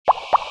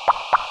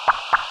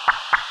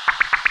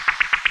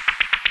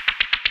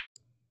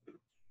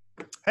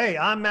Hey,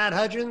 I'm Matt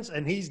Hudgens,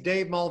 and he's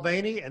Dave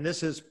Mulvaney, and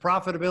this is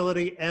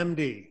Profitability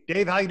MD.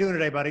 Dave, how you doing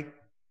today, buddy?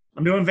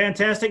 I'm doing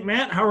fantastic,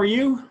 Matt. How are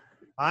you?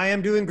 I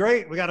am doing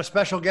great. We got a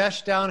special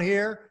guest down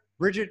here,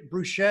 Bridget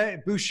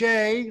Boucher,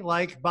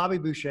 like Bobby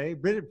Boucher,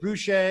 Bridget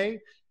Boucher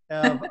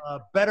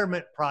of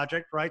Betterment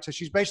Project, right? So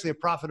she's basically a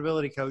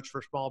profitability coach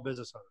for small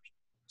business owners.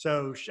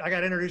 So I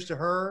got introduced to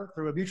her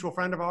through a mutual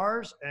friend of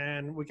ours,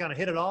 and we kind of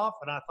hit it off,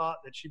 and I thought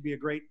that she'd be a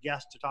great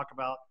guest to talk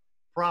about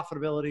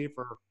profitability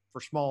for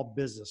small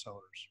business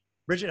owners.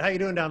 Bridget, how you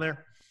doing down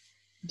there?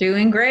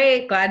 Doing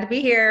great. Glad to be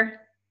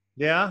here.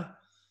 Yeah.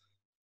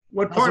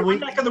 What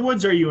neck of the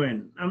woods are you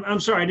in?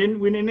 I'm sorry,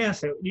 we didn't ask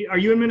that. Are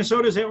you in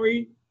Minnesota? Is that where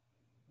you?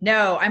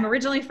 No, I'm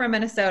originally from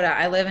Minnesota.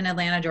 I live in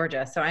Atlanta,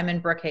 Georgia. So I'm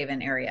in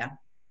Brookhaven area.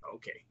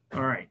 Okay.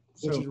 All right.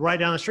 Which is right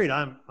down the street.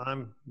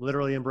 I'm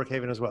literally in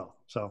Brookhaven as well.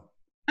 So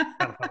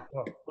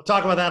we'll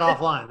talk about that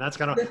offline. That's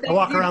kind of, I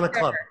walk around the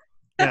club.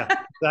 Yeah,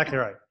 exactly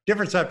right.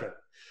 Different subject.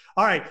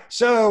 All right.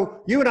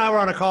 So you and I were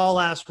on a call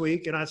last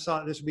week, and I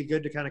thought this would be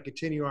good to kind of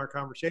continue our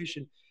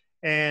conversation.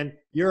 And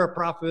you're a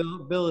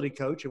profitability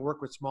coach and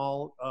work with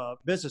small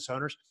business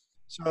owners.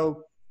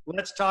 So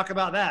let's talk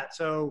about that.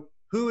 So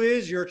who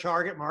is your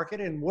target market,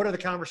 and what are the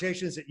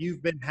conversations that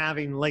you've been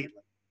having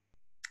lately?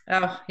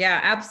 Oh, yeah,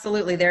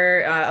 absolutely.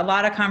 There are a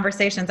lot of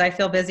conversations. I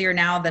feel busier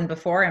now than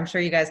before. I'm sure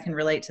you guys can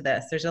relate to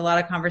this. There's a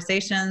lot of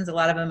conversations, a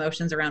lot of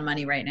emotions around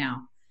money right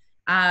now.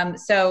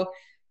 So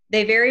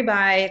they vary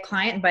by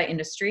client and by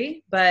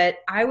industry, but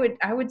I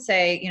would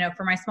say,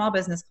 for my small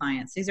business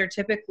clients, these are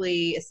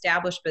typically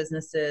established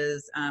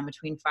businesses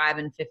between 5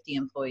 and 50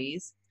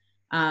 employees.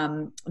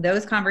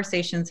 Those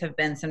conversations have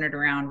been centered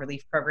around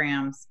relief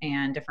programs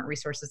and different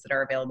resources that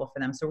are available for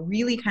them. So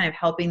really kind of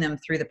helping them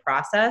through the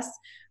process,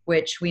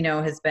 which we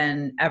know has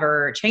been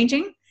ever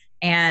changing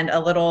and a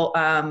little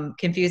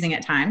confusing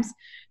at times.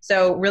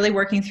 So really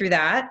working through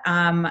that.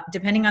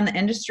 Depending on the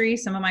industry,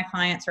 some of my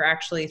clients are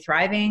actually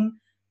thriving.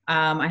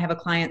 I have a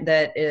client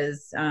that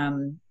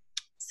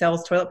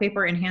sells toilet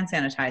paper and hand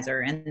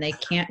sanitizer, and they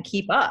can't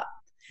keep up.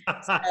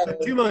 So, the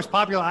two most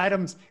popular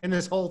items in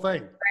this whole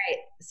thing. Right.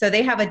 So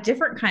they have a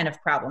different kind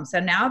of problem. So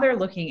now they're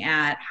looking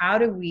at how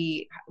do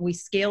we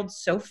scaled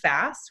so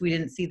fast, we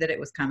didn't see that it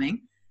was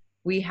coming.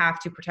 We have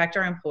to protect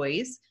our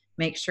employees,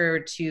 make sure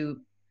to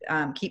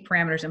keep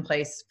parameters in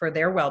place for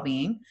their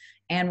well-being.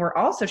 And we're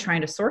also trying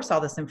to source all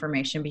this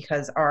information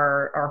because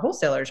our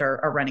wholesalers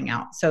are running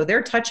out. So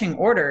they're touching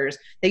orders.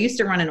 They used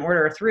to run an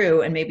order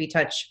through and maybe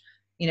touch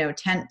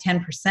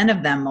 10%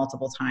 of them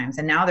multiple times.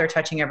 And now they're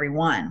touching every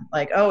one.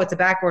 Like, oh, it's a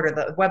back order.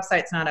 The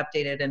website's not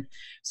updated. And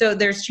so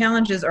there's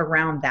challenges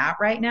around that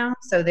right now.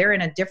 So they're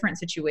in a different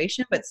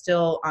situation, but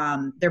still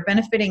they're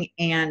benefiting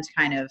and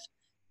kind of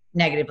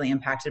negatively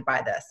impacted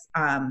by this.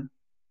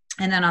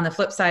 And then on the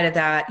flip side of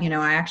that,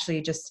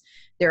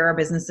 there are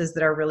businesses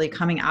that are really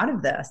coming out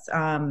of this.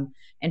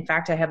 In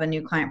fact, I have a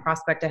new client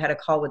prospect I had a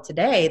call with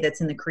today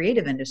that's in the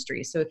creative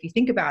industry. So if you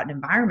think about an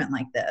environment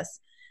like this,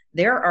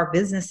 there are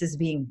businesses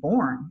being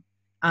born,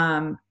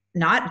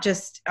 not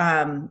just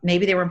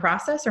maybe they were in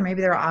process or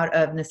maybe they're out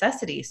of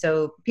necessity.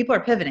 So people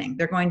are pivoting.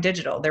 They're going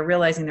digital. They're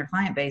realizing their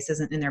client base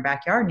isn't in their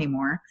backyard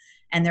anymore.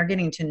 And they're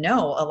getting to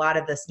know a lot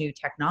of this new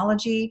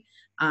technology,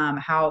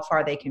 how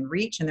far they can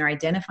reach, and they're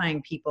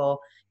identifying people,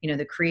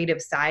 the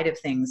creative side of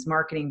things,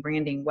 marketing,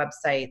 branding,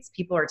 websites.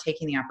 People are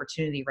taking the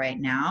opportunity right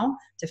now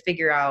to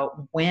figure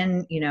out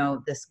when,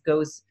 this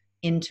goes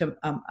into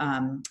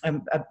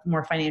a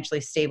more financially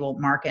stable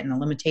market and the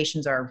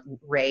limitations are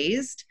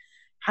raised.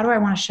 How do I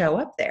want to show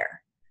up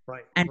there?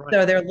 Right. And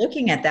so they're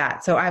looking at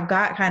that. So I've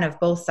got kind of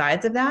both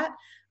sides of that.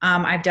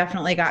 I've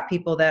definitely got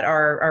people that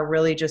are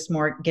really just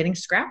more getting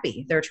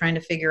scrappy. They're trying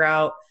to figure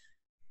out,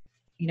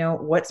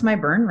 what's my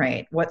burn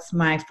rate? What's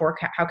my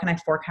forecast? How can I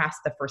forecast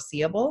the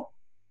foreseeable?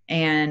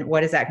 And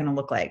what is that going to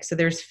look like? So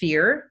there's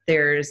fear,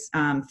 there's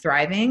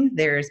thriving,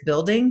 there's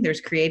building,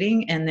 there's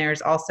creating, and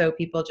there's also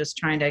people just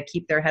trying to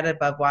keep their head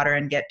above water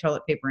and get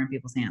toilet paper in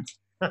people's hands.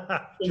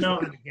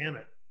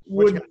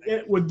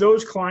 Would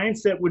those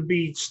clients that would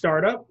be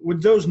startup,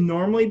 would those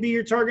normally be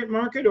your target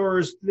market, or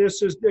is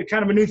this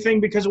kind of a new thing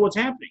because of what's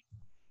happening?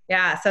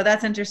 Yeah, so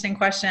that's an interesting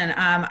question.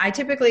 I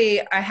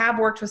have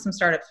worked with some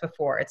startups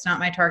before. It's not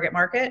my target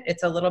market.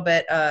 It's a little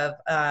bit of,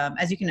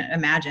 as you can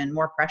imagine,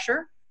 more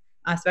pressure.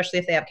 Especially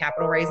if they have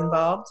capital raise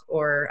involved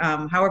or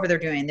however they're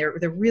doing.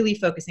 They're really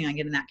focusing on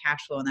getting that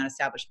cash flow in that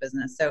established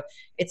business. So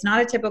it's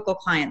not a typical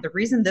client. The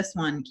reason this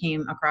one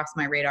came across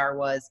my radar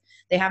was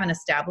they have an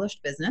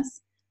established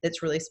business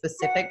that's really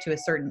specific to a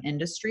certain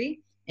industry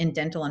in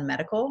dental and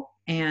medical,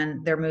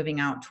 and they're moving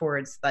out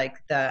towards like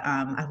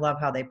I love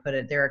how they put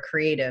it, they're a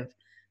creative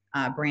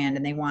brand,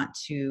 and they want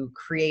to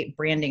create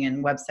branding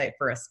and website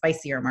for a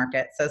spicier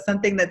market. So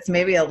something that's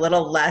maybe a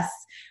little less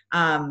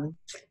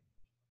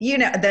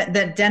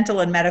the dental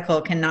and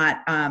medical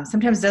cannot,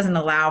 sometimes doesn't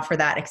allow for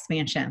that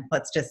expansion,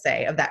 let's just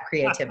say, of that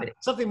creativity.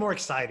 Something more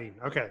exciting.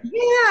 Okay.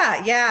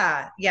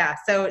 Yeah.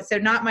 So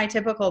not my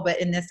typical,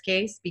 but in this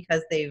case,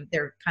 because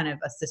they're kind of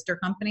a sister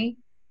company,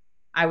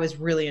 I was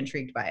really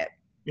intrigued by it.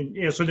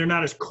 And, so they're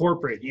not as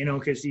corporate,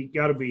 because you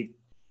got to be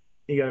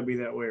You got to be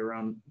that way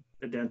around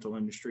the dental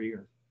industry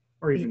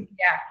or even.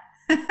 Yeah.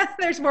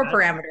 There's more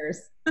parameters.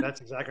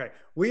 That's exactly right.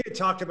 We had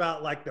talked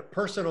about like the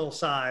personal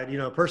side,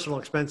 personal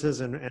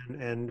expenses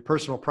and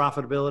personal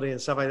profitability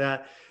and stuff like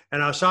that.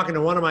 And I was talking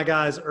to one of my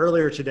guys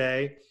earlier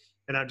today,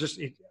 and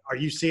are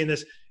you seeing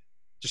this?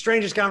 The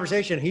strangest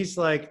conversation. He's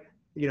like,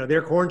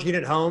 they're quarantined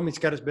at home. He's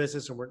got his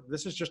business, and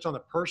this is just on the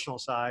personal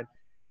side.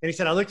 And he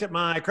said, I looked at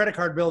my credit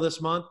card bill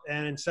this month,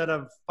 and instead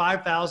of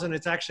 $5,000,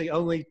 it's actually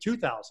only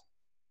 $2,000.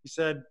 He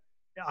said,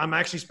 I'm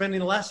actually spending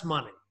less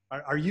money.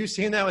 Are you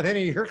seeing that with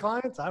any of your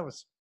clients? I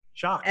was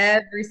shocked.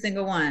 Every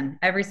single one.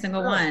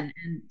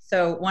 And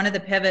so one of the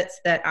pivots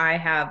that I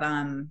have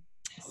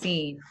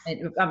seen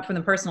from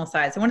the personal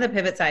side. So one of the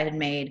pivots I had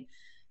made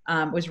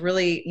was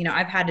really,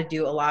 I've had to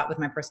do a lot with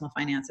my personal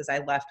finances. I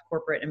left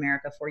corporate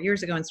America 4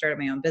 years ago and started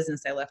my own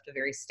business. I left a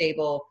very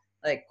stable,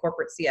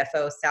 corporate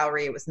CFO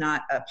salary. It was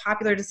not a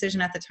popular decision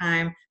at the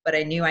time, but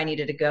I knew I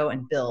needed to go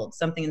and build.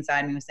 Something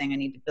inside me was saying I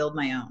need to build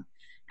my own.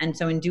 And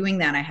so in doing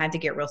that, I had to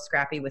get real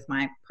scrappy with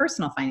my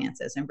personal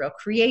finances and real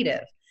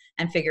creative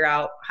and figure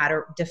out how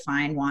to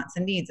define wants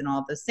and needs and all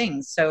of those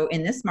things. So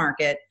in this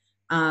market,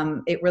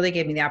 it really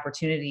gave me the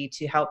opportunity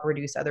to help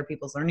reduce other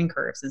people's learning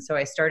curves. And so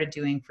I started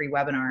doing free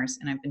webinars,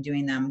 and I've been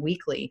doing them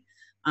weekly,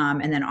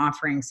 and then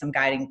offering some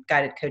guided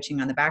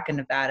coaching on the back end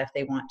of that if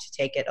they want to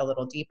take it a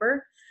little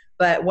deeper.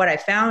 But what I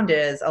found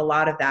is a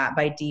lot of that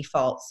by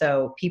default.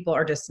 So people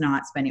are just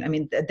not spending. I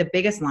mean, the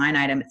biggest line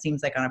item, it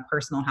seems like on a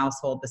personal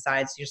household,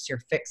 besides just your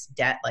fixed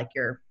debt, like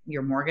your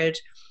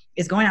mortgage,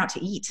 is going out to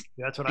eat.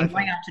 That's what I think.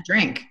 Going out to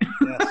drink.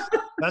 Yes.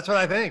 That's what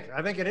I think.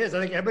 I think it is. I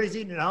think everybody's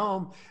eating at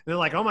home. And they're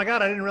like, oh my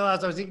God, I didn't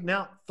realize I was eating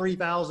out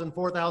 $3,000,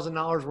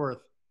 $4,000 worth.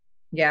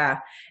 Yeah,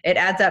 it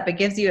adds up. It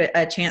gives you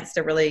a chance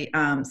to really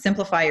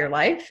simplify your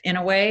life in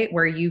a way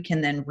where you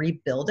can then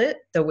rebuild it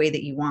the way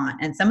that you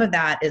want. And some of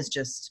that is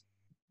just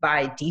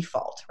by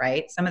default,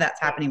 right? Some of that's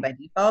happening by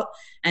default,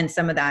 and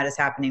some of that is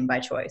happening by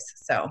choice.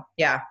 So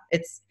yeah,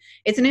 it's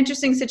an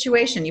interesting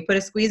situation. You put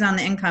a squeeze on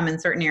the income in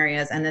certain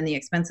areas, and then the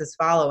expenses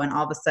follow, and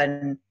all of a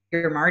sudden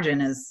your margin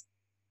is.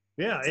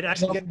 Yeah, it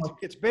actually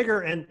gets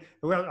bigger. And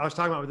I was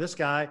talking about with this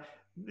guy,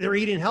 they're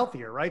eating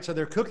healthier, right? So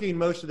they're cooking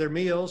most of their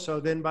meals. So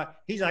then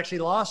he's actually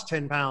lost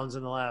 10 pounds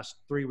in the last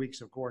 3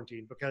 weeks of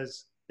quarantine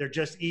because they're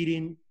just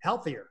eating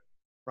healthier,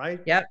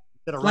 right? Yep.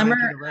 Slimmer,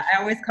 I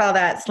always call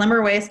that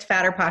slimmer waist,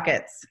 fatter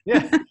pockets.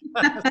 Yeah.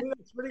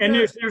 And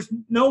there's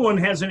no one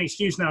has an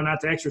excuse now not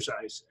to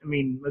exercise. I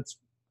mean,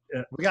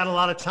 we got a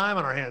lot of time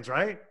on our hands,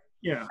 right?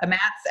 Yeah.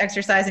 Matt's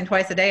exercising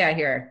twice a day, I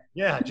hear.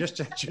 Yeah,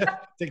 just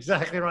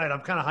exactly right.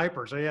 I'm kind of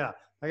hyper, so yeah.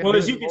 Well,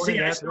 as you can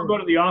see, I still go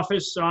to the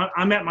office. So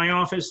I'm at my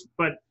office,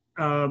 but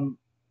I'm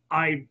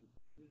the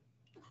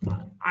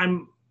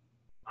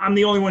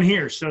only one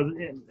here, so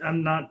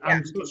I'm not. Yeah.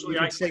 I'm socially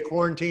isolated. Stay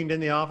quarantined in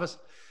the office.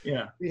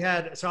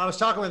 Yeah. So I was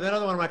talking with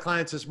another one of my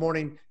clients this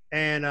morning,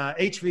 and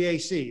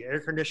HVAC,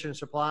 air conditioning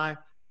supply,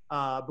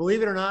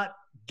 believe it or not,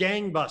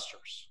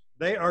 gangbusters.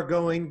 They are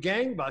going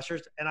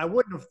gangbusters, and I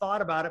wouldn't have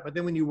thought about it, but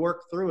then when you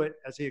work through it,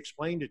 as he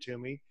explained it to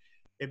me,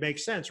 it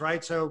makes sense,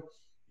 right? So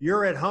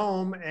you're at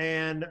home,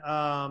 and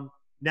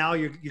now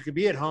you could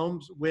be at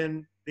home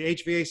when the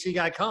HVAC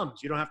guy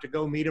comes. You don't have to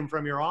go meet him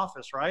from your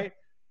office, right?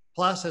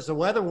 Plus, as the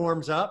weather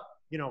warms up,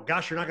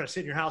 gosh, you're not going to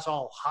sit in your house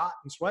all hot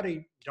and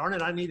sweaty. Darn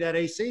it, I need that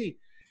AC.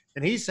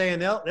 And he's saying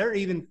they're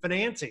even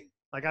financing.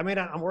 Like, I mean,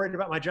 I'm worried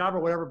about my job or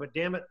whatever, but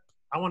damn it,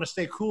 I want to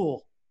stay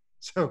cool.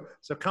 So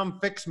come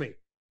fix me.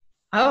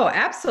 Oh,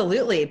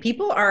 absolutely.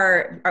 People's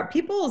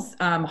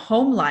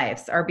home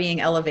lives are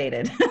being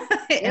elevated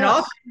in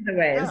all kinds of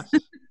ways.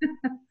 Yes.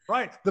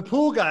 Right. The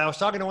pool guy, I was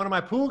talking to one of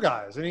my pool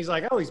guys, and he's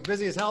like, oh, he's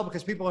busy as hell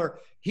because people are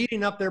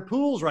heating up their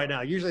pools right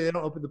now. Usually they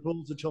don't open the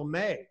pools until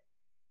May.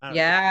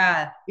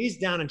 Yeah. He's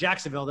down in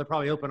Jacksonville. They're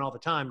probably open all the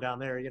time down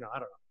there. I don't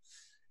know.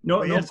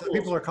 No, so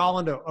people are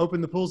calling to open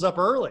the pools up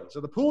early.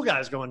 So the pool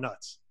guy's going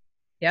nuts.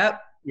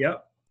 Yep.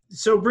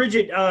 So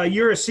Bridget,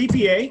 you're a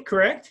CPA,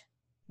 correct?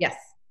 Yes.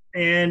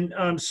 And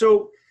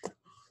so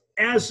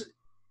as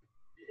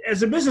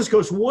a business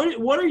coach,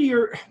 what are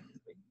you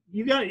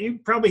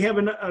probably have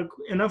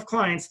enough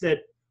clients that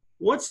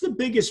what's the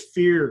biggest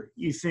fear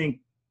you think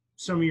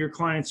some of your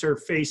clients are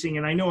facing?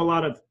 And I know a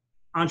lot of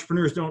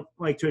entrepreneurs don't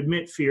like to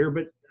admit fear,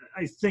 but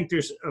I think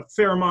there's a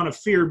fair amount of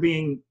fear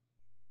being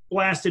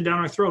blasted down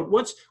our throat.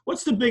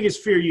 What's the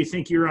biggest fear you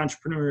think your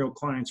entrepreneurial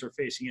clients are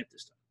facing at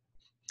this time?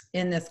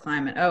 In this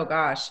climate? Oh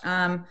gosh.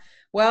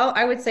 Well,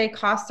 I would say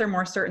costs are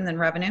more certain than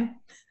revenue.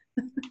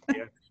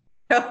 Yeah.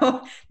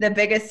 So the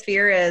biggest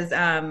fear is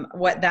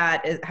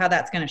how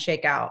that's going to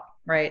shake out.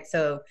 Right.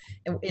 So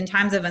in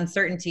times of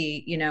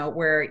uncertainty,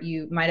 where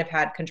you might have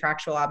had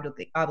contractual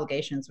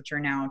obligations, which are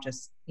now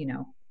just,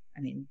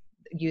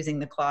 using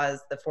the clause,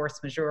 the force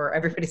majeure,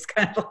 everybody's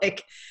kind of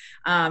like,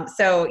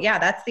 so yeah,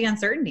 that's the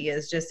uncertainty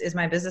is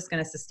my business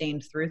going to sustain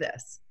through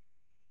this?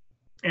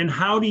 And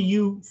how do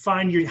you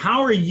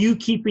how are you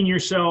keeping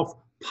yourself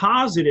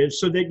positive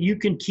so that you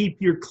can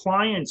keep your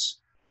clients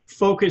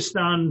focused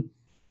on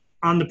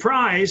the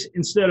prize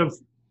instead of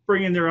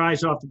bringing their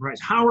eyes off the prize?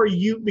 How are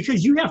you,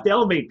 because you have to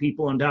elevate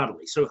people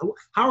undoubtedly. So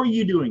how are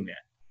you doing that?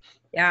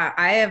 Yeah,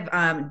 I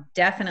have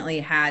definitely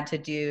had to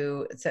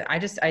do, so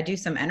I do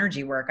some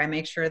energy work. I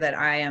make sure that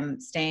I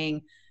am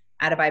staying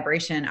at a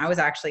vibration. I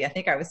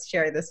think I was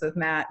sharing this with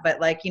Matt,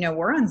 but like,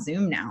 we're on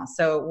Zoom now.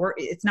 So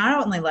it's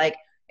not only like,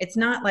 it's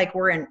not like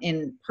we're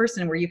in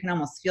person where you can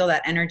almost feel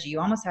that energy. You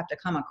almost have to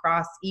come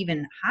across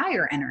even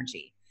higher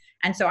energy.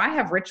 And so I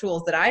have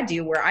rituals that I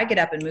do where I get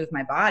up and move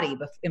my body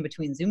in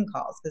between Zoom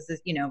calls.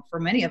 Because, for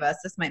many of us,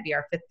 this might be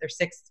our 5th or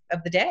 6th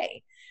of the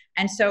day.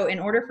 And so in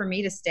order for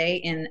me to stay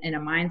in a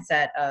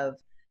mindset of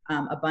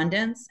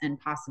abundance and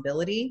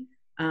possibility,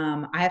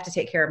 I have to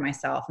take care of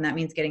myself. And that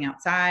means getting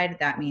outside.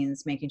 That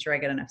means making sure I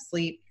get enough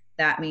sleep.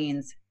 That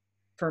means,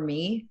 for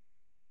me,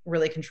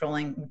 really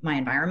controlling my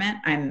environment.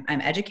 I'm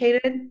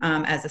educated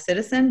as a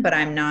citizen, but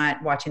I'm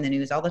not watching the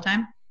news all the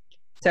time.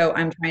 So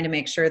I'm trying to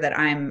make sure that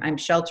I'm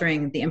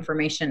sheltering the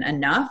information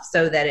enough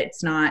so that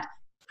it's not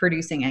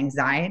producing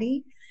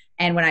anxiety.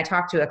 And when I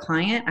talk to a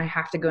client, I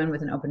have to go in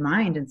with an open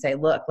mind and say,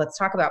 look, let's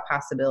talk about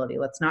possibility.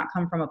 Let's not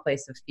come from a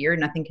place of fear.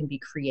 Nothing can be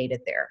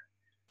created there.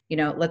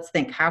 Let's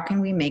think, how can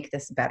we make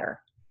this better?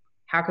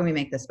 How can we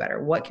make this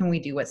better? What can we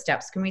do? What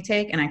steps can we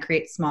take? And I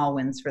create small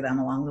wins for them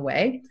along the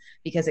way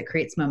because it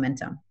creates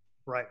momentum.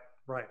 Right.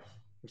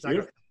 Exactly.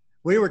 Yeah.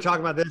 We were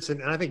talking about this,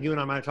 and I think you and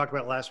I might have talked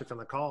about it last week on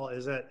the call,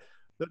 is that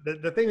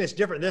the thing that's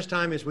different this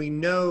time is we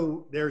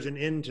know there's an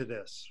end to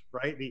this,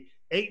 right? The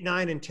 8,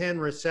 9, and 10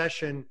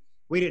 recession,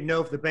 we didn't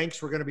know if the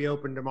banks were going to be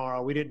open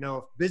tomorrow. We didn't know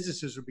if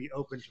businesses would be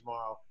open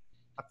tomorrow.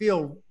 I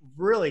feel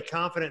really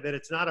confident that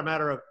it's not a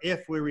matter of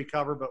if we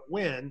recover, but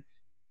when,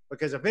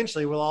 because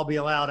eventually we'll all be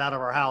allowed out of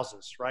our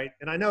houses, right?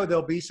 And I know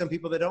there'll be some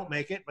people that don't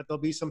make it, but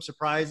there'll be some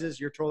surprises.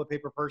 Your toilet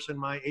paper person,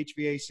 my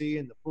HVAC,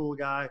 and the pool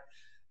guy.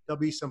 There'll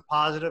be some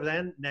positives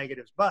and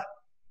negatives, but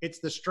it's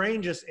the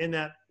strangest in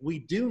that we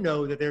do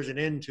know that there's an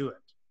end to it.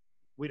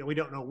 We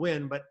don't know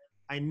when, but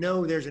I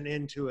know there's an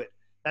end to it.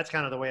 That's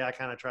kind of the way I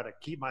kind of try to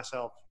keep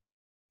myself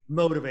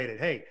motivated.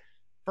 Hey,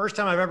 first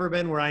time I've ever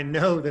been where I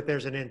know that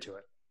there's an end to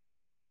it.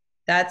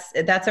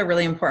 That's a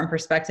really important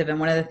perspective. And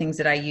one of the things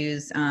that I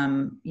use,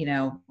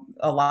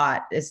 a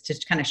lot is to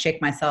kind of shake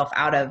myself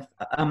out of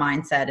a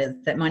mindset is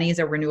that money is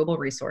a renewable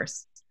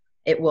resource.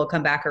 It will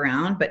come back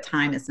around, but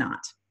time is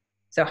not.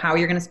 So how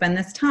you're going to spend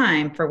this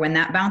time for when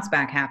that bounce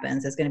back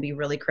happens is going to be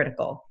really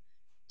critical.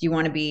 Do you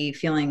want to be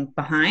feeling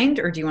behind,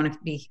 or do you want to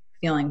be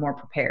feeling more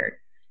prepared?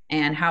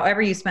 And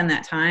however you spend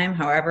that time,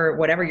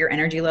 whatever your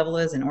energy level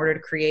is in order to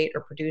create or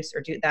produce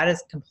or do, that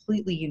is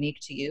completely unique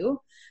to you.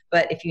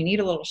 But if you need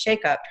a little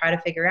shakeup, try to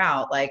figure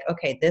out like,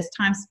 okay, this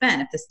time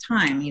spent, if this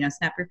time,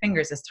 snap your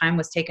fingers, this time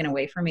was taken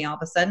away from me all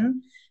of a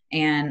sudden,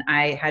 and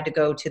I had to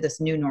go to this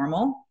new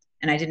normal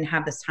and I didn't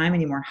have this time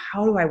anymore.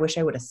 How do I wish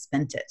I would have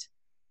spent it?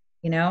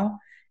 And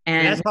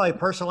that's probably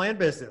personal and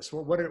business.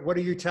 What are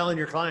you telling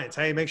your clients?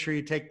 Hey, make sure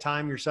you take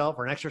time yourself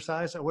or an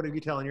exercise. What are you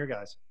telling your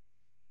guys?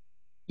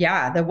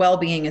 Yeah, the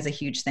well-being is a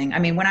huge thing. I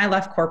mean, when I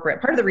left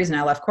corporate, part of the reason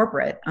I left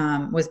corporate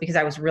was because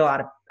I was real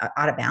out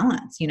of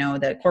balance.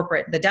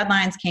 The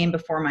deadlines came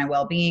before my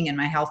well-being, and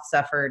my health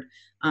suffered.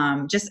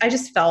 I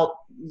just felt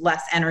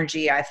less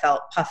energy. I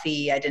felt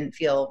puffy. I didn't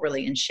feel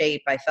really in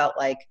shape. I felt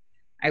like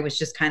I was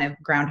just kind of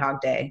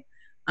Groundhog Day.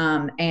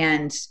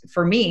 And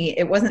for me,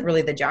 it wasn't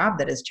really the job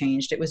that has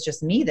changed. It was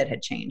just me that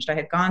had changed. I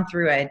had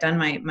done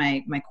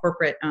my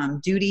corporate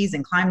duties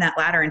and climbed that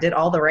ladder and did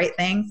all the right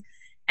things.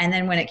 And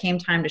then when it came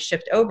time to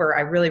shift over,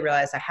 I really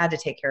realized I had to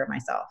take care of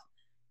myself,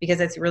 because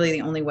it's really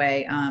the only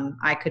way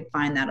I could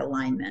find that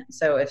alignment.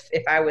 So if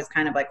I was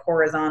kind of like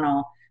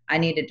horizontal, I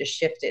needed to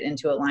shift it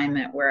into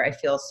alignment where I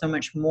feel so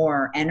much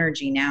more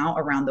energy now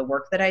around the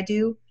work that I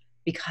do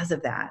because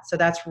of that. So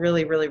that's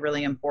really, really,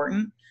 really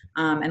important.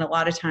 And a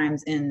lot of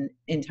times in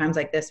times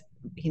like this,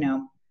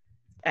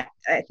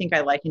 I think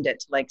I likened it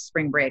to like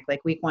spring break,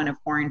 like week 1 of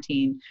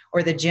quarantine,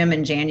 or the gym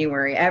in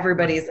January.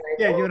 Everybody's like,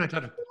 yeah, you and I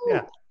talked.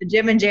 Yeah, the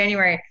gym in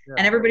January,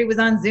 and everybody was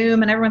on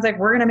Zoom, and everyone's like,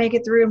 we're gonna make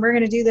it through, and we're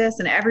gonna do this,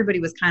 and everybody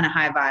was kind of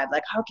high vibe,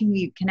 like, how can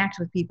we connect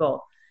with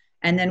people?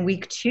 And then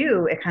week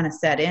 2, it kind of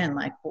set in,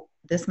 like, well,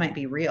 this might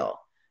be real.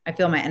 I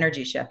feel my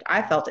energy shift.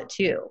 I felt it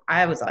too.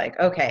 I was like,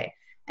 okay.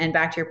 And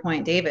back to your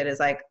point, David, is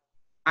like,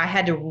 I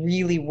had to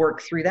really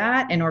work through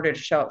that in order to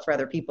show up for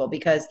other people,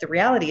 because the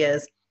reality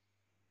is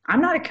I'm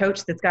not a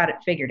coach that's got it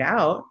figured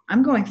out.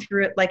 I'm going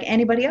through it like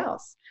anybody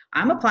else.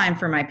 I'm applying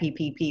for my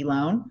PPP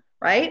loan,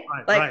 right?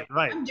 Right.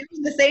 I'm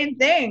doing the same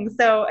thing.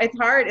 So it's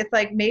hard. It's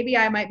like, maybe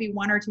I might be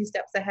 1 or 2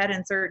 steps ahead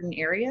in certain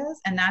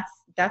areas, and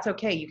that's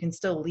okay. You can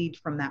still lead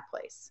from that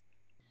place.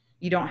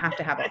 You don't have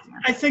to have it.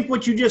 I think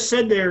what you just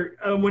said there,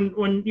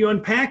 when you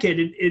unpack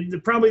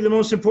it, probably the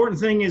most important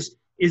thing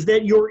is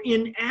that you're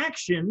in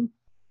action.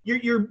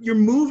 You're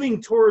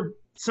moving toward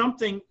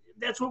something.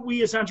 That's what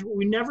we as entrepreneurs,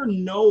 we never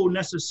know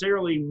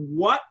necessarily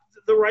what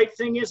the right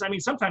thing is. I mean,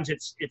 sometimes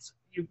it's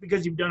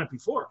because you've done it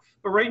before,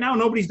 but right now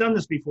nobody's done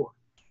this before.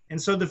 And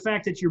so the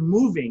fact that you're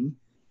moving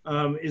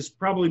is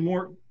probably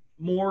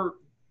more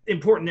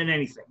important than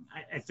anything,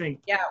 I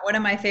think. Yeah. One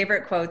of my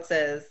favorite quotes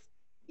is,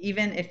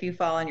 even if you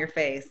fall on your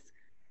face,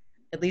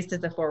 At least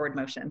it's a forward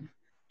motion.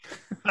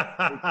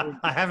 I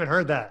haven't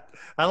heard that.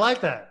 I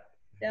like that.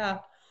 Yeah.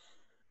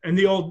 And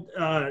the old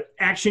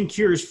action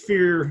cures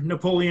fear.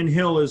 Napoleon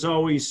Hill is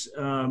always,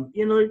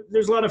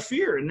 there's a lot of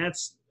fear. And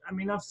that's,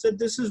 I've said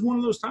this is one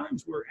of those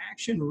times where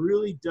action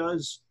really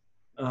does,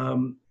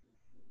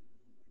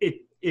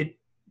 it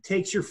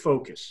takes your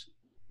focus.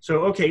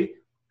 So, okay,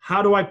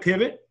 how do I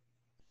pivot?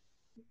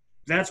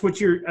 That's what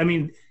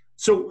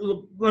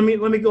so let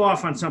me go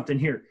off on something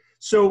here.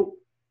 So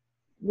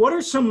what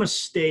are some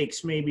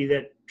mistakes maybe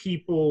that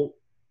people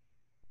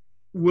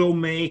will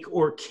make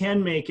or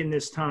can make in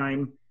this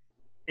time?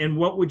 And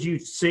what would you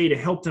say to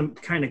help them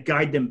kind of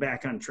guide them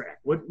back on track?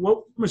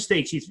 What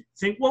mistakes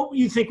what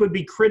you think would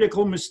be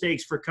critical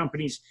mistakes for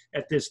companies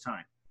at this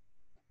time?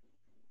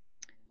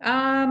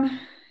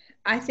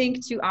 I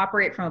think to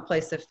operate from a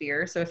place of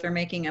fear. So if they're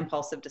making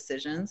impulsive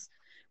decisions,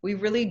 we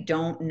really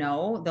don't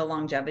know the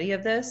longevity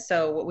of this.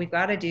 So what we've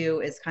got to do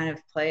is kind of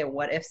play a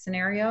what if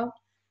scenario.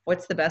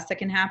 What's the best that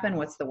can happen?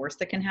 What's the worst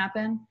that can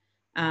happen?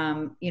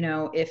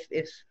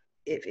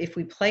 If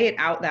we play it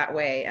out that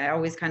way, I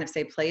always kind of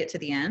say, play it to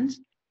the end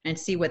and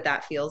see what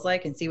that feels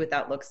like and see what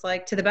that looks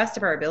like to the best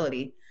of our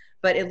ability.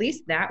 But at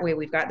least that way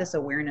we've got this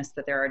awareness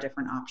that there are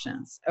different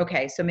options.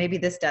 Okay, so maybe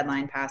this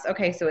deadline passed.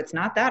 Okay, so it's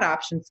not that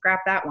option,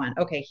 scrap that one.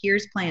 Okay,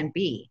 here's plan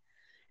B.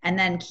 And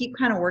then keep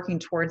kind of working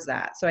towards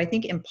that. So I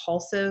think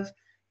impulsive,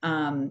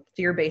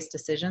 fear-based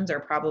decisions are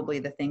probably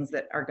the things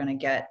that are going to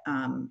get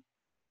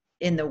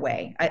in the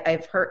way.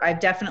 I've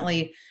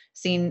definitely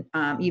seen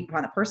either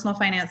on the personal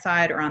finance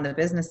side or on the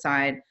business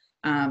side,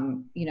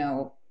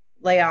 layoffs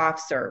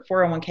or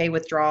 401k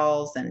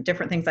withdrawals and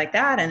different things like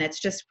that. And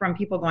it's just from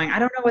people going, I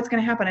don't know what's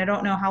going to happen. I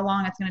don't know how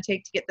long it's going to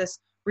take to get this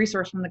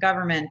resource from the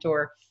government,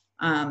 or,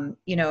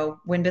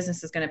 when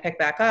business is going to pick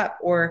back up,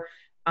 or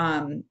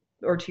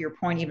to your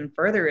point even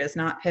further, is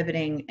not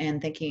pivoting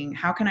and thinking,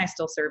 how can I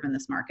still serve in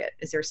this market?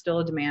 Is there still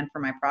a demand for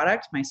my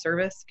product, my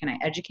service? Can I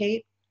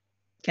educate?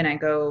 Can I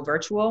go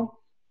virtual?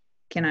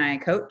 Can I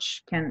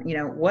coach?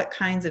 What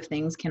kinds of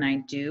things can I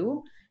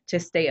do to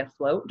stay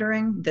afloat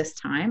during this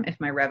time if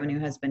my revenue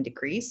has been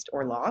decreased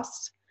or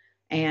lost?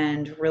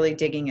 And really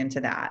digging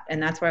into that.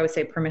 And that's why I would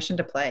say permission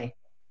to play.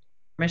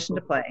 Permission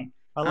to play.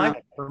 I like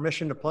it.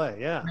 Permission to play.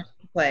 Yeah. Permission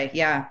to play.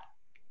 Yeah.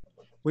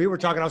 I was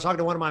talking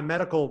to one of my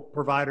medical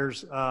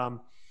providers, and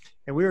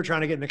we were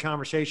trying to get in the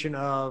conversation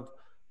of,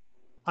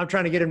 I'm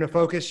trying to get him to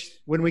focus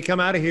when we come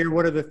out of here.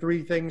 What are the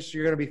 3 things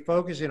you're going to be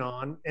focusing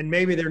on? And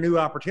maybe they're new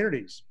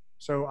opportunities.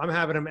 So I'm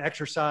having him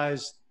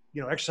exercise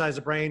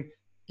the brain.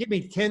 Give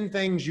me 10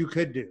 things you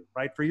could do,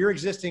 right? For your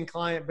existing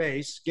client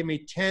base, give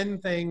me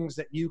 10 things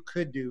that you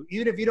could do.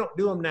 Even if you don't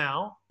do them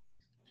now,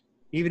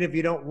 even if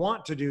you don't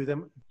want to do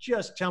them,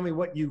 just tell me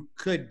what you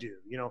could do.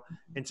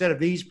 Instead of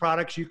these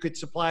products, you could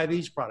supply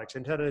these products.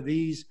 Instead of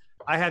these,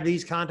 I have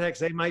these contacts,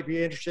 they might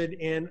be interested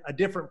in a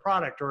different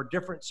product or a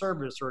different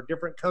service or a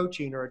different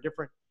coaching or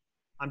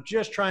I'm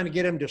just trying to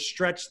get them to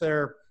stretch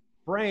their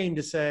brain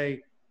to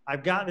say,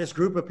 I've got this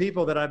group of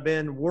people that I've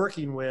been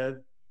working with.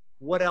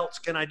 What else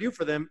can I do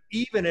for them?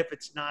 Even if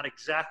it's not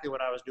exactly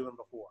what I was doing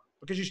before,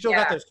 because you still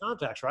got those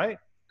contacts, right?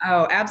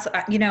 Oh,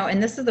 absolutely.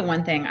 And this is the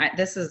one thing,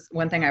 this is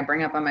one thing I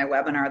bring up on my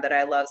webinar that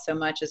I love so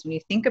much is when you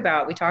think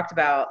about, we talked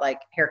about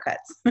like haircuts.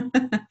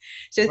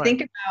 So right.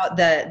 Think about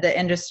the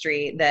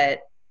industry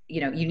that,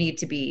 you need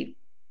to be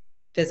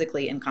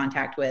physically in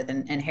contact with,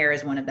 and hair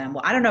is one of them.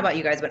 Well, I don't know about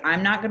you guys, but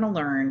I'm not going to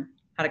learn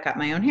how to cut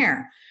my own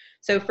hair.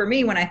 So for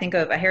me, when I think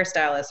of a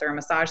hairstylist or a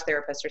massage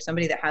therapist or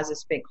somebody that has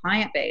this big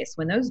client base,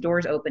 when those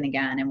doors open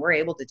again and we're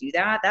able to do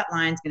that, that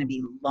line's going to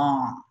be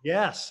long.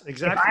 Yes,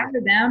 exactly. If I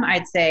were them,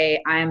 I'd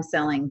say I'm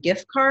selling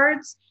gift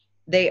cards.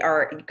 They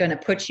are going to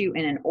put you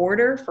in an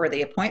order for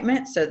the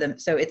appointment. So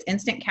it's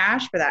instant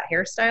cash for that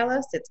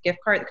hairstylist. It's gift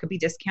card that could be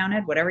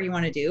discounted, whatever you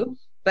want to do.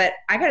 But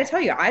I got to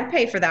tell you, I'd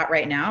pay for that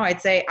right now.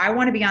 I'd say I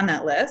want to be on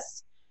that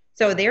list.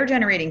 So they're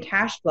generating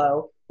cash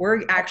flow.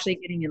 We're actually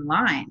getting in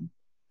line.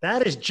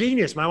 That is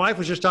genius. My wife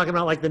was just talking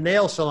about like the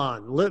nail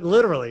salon,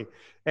 literally.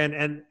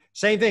 And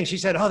same thing. She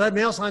said, that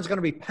nail salon is going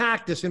to be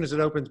packed as soon as it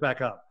opens back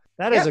up.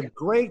 That is a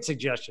great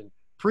suggestion.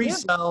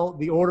 Pre-sell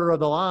the order of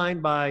the line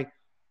by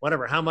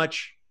whatever, how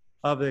much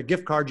of the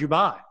gift card you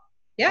buy.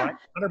 Yeah. Right?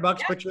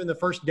 $100 puts you in the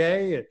first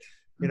day.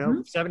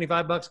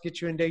 $75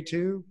 gets you in day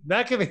 2.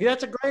 That's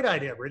a great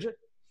idea, Bridget.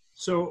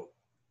 So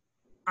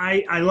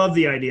I love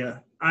the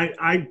idea.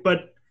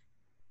 But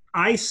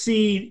I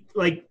see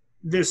like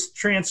this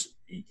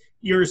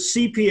you're a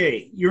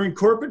CPA, you're in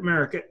corporate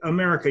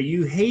America,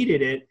 you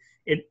hated it.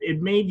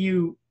 It made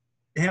you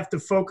have to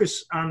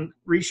focus on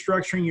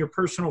restructuring your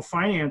personal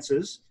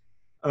finances.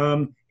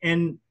 Then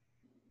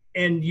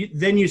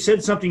you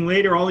said something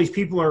later, all these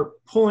people are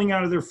pulling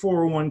out of their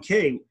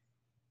 401k.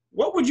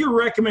 What would your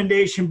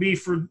recommendation be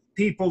for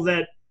people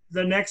that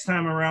the next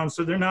time around,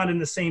 so they're not in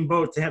the same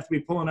boat to have to be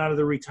pulling out of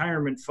the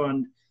retirement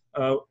fund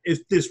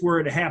if this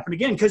were to happen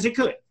again? Because it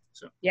could.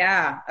 So.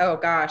 Yeah. Oh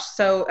gosh.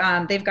 So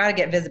they've got to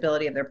get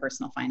visibility of their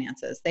personal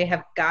finances. They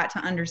have got to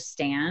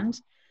understand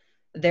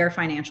their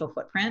financial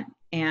footprint,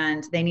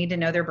 and they need to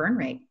know their burn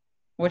rate.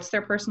 What's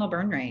their personal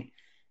burn rate?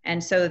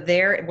 And so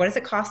what does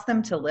it cost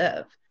them to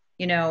live?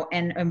 You know,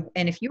 and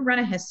if you run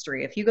a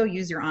history, if you go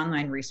use your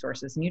online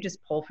resources and you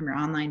just pull from your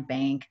online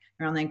bank,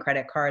 your online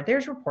credit card,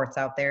 there's reports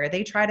out there.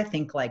 They try to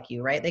think like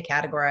you, right? They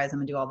categorize them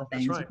and do all the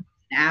things. That's right.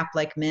 An app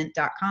like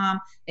mint.com.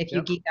 If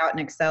you geek out in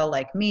Excel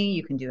like me,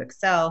 you can do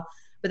Excel.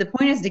 But the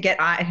point is to get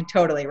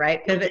totally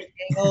right. Pivot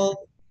tables.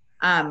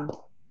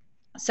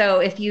 So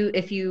if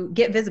you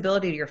get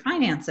visibility to your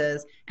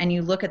finances and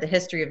you look at the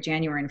history of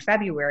January and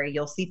February,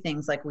 you'll see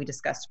things like we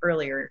discussed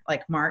earlier,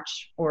 like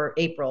March or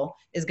April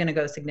is going to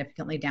go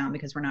significantly down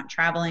because we're not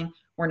traveling.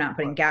 We're not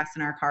putting gas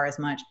in our car as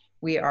much.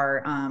 We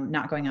are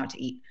not going out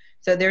to eat.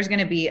 So there's going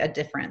to be a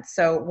difference.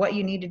 So what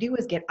you need to do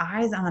is get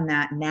eyes on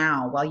that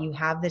now while you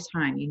have the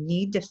time. You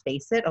need to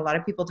face it. A lot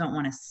of people don't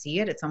want to see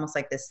it. It's almost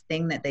like this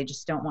thing that they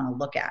just don't want to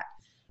look at.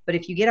 But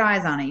if you get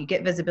eyes on it, you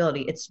get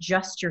visibility, it's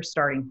just your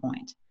starting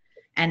point.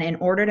 And in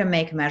order to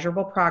make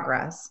measurable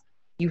progress,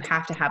 you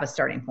have to have a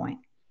starting point.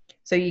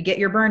 So you get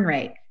your burn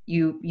rate.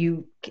 You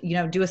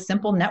do a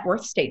simple net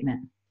worth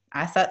statement.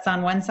 Assets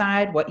on one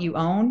side, what you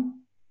own,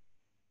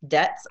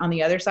 debts on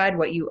the other side,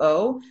 what you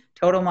owe,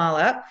 total them all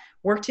up.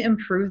 Work to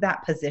improve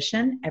that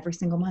position every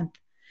single month.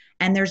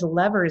 And there's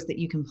levers that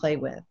you can play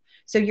with.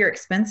 So your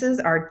expenses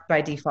are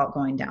by default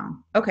going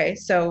down. Okay,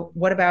 so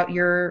what about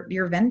your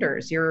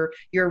vendors, your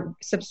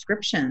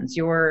subscriptions,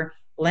 your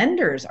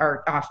lenders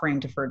are offering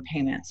deferred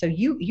payment. So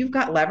you've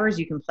got levers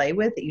you can play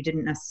with that you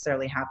didn't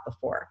necessarily have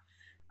before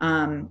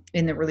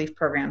in the relief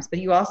programs. But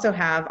you also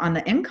have on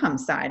the income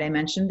side, I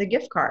mentioned the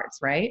gift cards,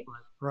 right?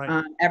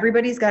 Right.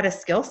 Everybody's got a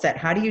skill set.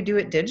 How do you do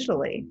it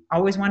digitally?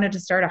 Always wanted to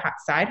start a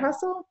side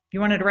hustle? You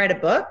wanted to write a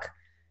book?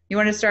 You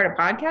wanted to start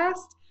a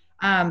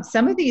podcast?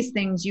 Some of these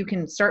things you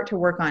can start to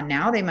work on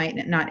now. They might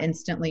not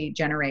instantly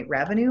generate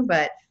revenue,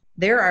 but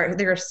there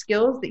are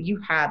skills that you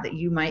have that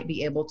you might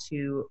be able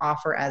to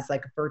offer as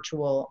like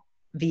virtual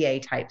VA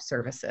type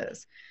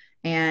services.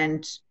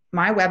 And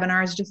my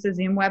webinar is just a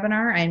Zoom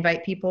webinar. I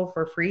invite people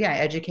for free. I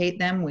educate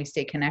them. We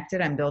stay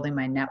connected. I'm building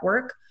my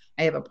network.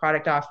 I have a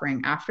product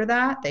offering after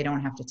that. They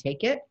don't have to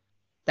take it.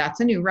 That's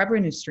a new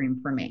revenue stream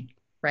for me,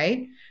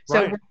 right?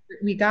 So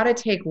we got to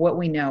take what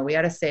we know. We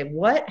got to say,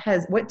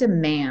 what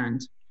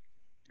demand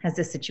has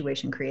this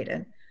situation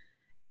created?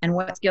 And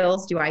what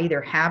skills do I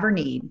either have or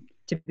need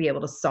to be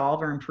able to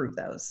solve or improve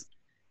those?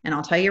 And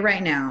I'll tell you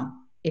right now,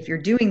 if you're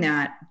doing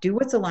that, do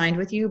what's aligned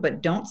with you,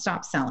 but don't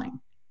stop selling.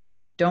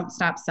 Don't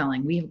stop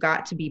selling. We've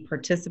got to be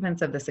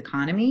participants of this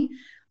economy.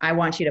 I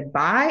want you to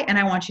buy and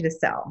I want you to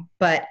sell,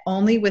 but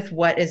only with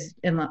what is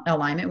in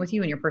alignment with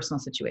you and your personal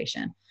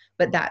situation.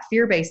 But that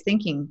fear-based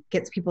thinking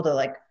gets people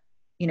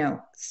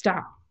to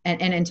stop.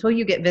 And until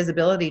you get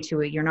visibility to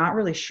it, you're not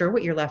really sure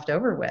what you're left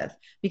over with.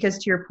 Because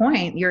to your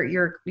point,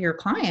 your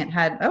client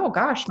had, oh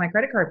gosh, my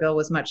credit card bill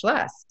was much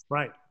less.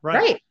 Right.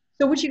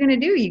 So what you going to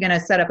do? You're going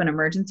to set up an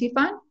emergency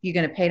fund. You're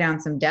going to pay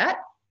down some debt.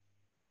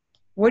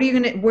 How are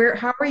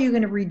you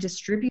going to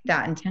redistribute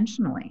that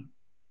intentionally?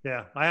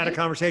 Yeah. I had a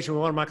conversation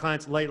with one of my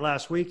clients late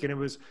last week, and it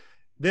was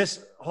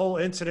this whole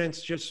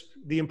incident's just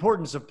the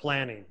importance of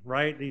planning,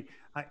 right?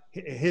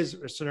 His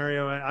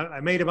scenario, I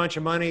made a bunch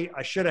of money.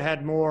 I should have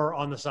had more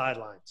on the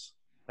sidelines.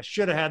 I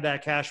should have had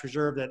that cash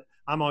reserve that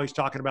I'm always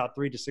talking about,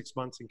 3 to 6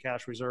 months in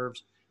cash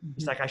reserves. Mm-hmm.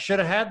 It's like, I should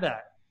have had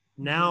that.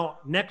 Now,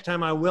 next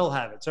time I will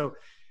have it. So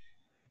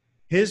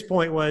his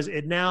point was,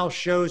 it now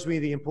shows me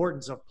the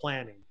importance of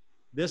planning.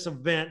 This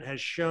event has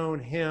shown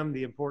him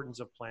the importance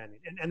of planning.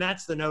 And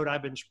that's the note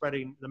I've been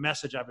spreading, the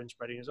message I've been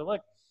spreading is,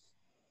 look,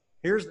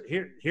 here's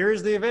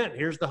the event.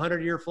 Here's the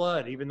 100-year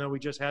flood. Even though we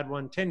just had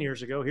one 10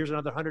 years ago, here's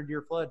another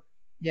 100-year flood.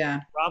 Yeah.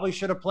 Probably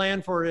should have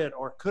planned for it,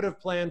 or could have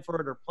planned for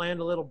it, or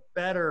planned a little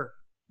better.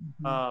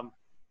 Mm-hmm.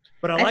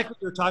 But I like what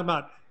you're talking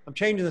about. I'm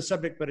changing the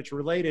subject, but it's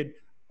related.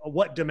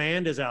 What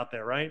demand is out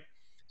there, right?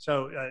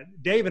 So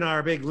Dave and I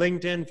are big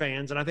LinkedIn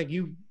fans, and I think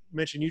you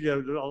mentioned you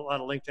do a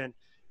lot of LinkedIn.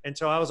 And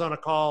so I was on a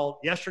call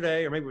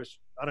yesterday, or maybe it was,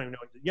 I don't even know.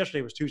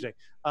 Yesterday was Tuesday.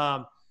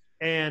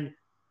 And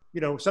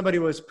somebody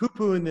was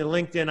poo-pooing the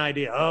LinkedIn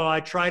idea. Oh, I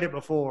tried it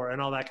before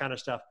and all that kind of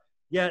stuff.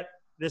 Yet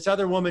this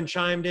other woman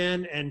chimed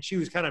in, and she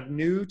was kind of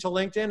new to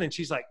LinkedIn. And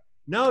she's like,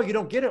 no, you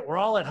don't get it. We're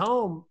all at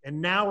home.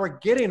 And now we're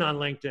getting on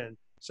LinkedIn.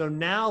 So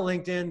now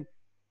LinkedIn,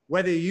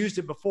 whether you used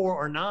it before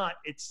or not,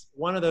 it's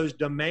one of those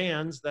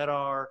demands there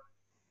are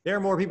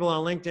more people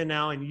on LinkedIn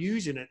now and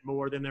using it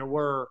more than there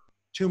were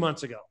 2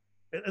 months ago,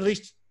 at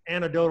least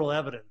anecdotal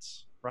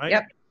evidence, right?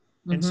 Yep.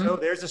 Mm-hmm. And so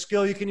there's a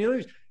skill you can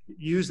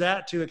use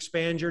that to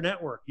expand your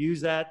network,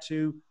 use that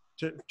to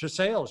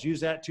sales, use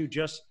that to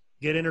just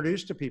get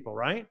introduced to people,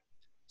 right?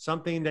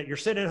 Something that you're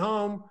sitting at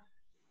home,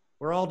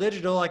 we're all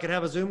digital. I could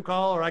have a Zoom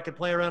call, or I could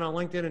play around on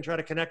LinkedIn and try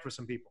to connect with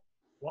some people.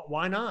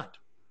 Why not?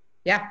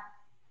 Yeah.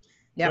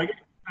 Yeah.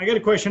 I got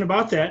a question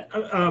about that.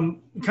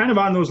 Kind of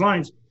on those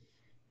lines.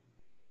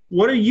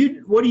 What do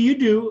you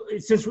do,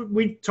 since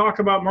we talk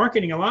about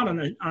marketing a lot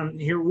on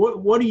here?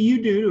 What do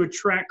you do to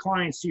attract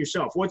clients to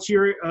yourself? What's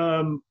your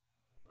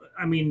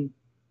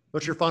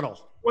what's your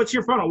funnel? What's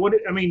your funnel? Do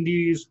you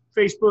use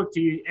Facebook?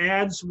 Do you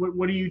ads?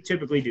 What do you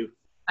typically do?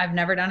 I've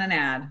never done an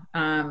ad.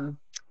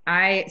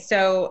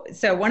 So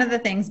one of the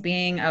things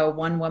being a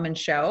one woman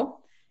show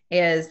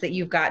is that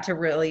you've got to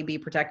really be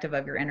protective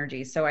of your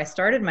energy. So I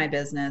started my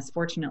business,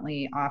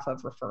 fortunately, off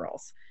of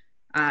referrals,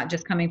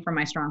 just coming from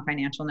my strong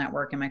financial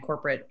network and my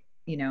corporate,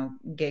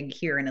 gig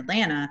here in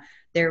Atlanta.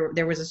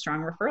 There was a strong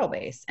referral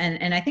base,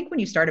 and I think when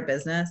you start a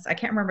business, I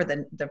can't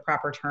remember the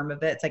proper term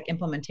of it. It's like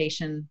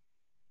implementation,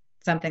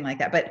 something like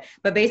that.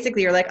 But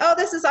basically, you're like, oh,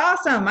 this is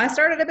awesome. I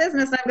started a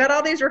business and I've got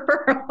all these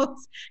referrals,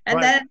 and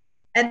Right.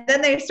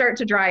 then they start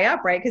to dry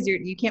up, right? Because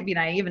you can't be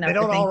naive enough They to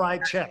don't think. all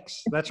write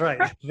checks. That's right.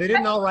 They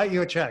didn't all write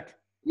you a check.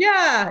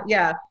 Yeah,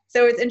 yeah.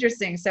 So it's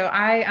interesting. So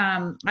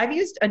I've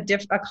used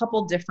a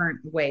couple different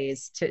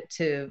ways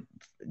to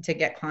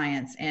get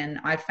clients, and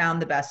I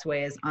found the best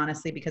way is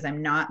honestly because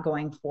I'm not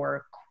going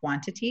for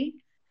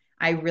quantity.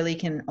 I really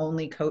can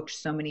only coach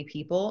so many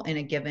people in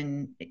a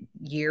given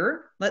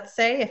year. Let's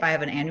say if I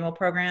have an annual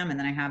program and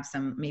then I have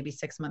some maybe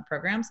 6-month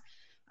programs.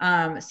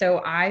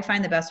 So I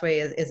find the best way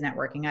is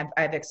networking.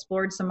 I've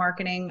explored some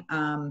marketing.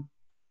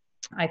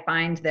 I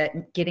find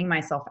that getting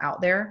myself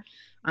out there.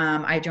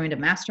 I joined a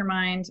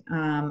mastermind.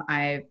 I'm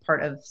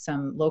part of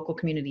some local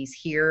communities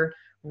here.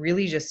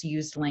 Really just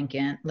used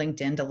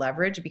LinkedIn to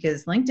leverage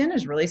because LinkedIn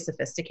is really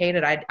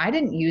sophisticated. I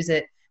didn't use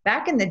it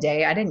back in the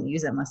day. I didn't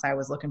use it unless I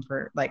was looking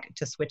for like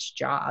to switch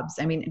jobs.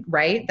 I mean,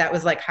 right? That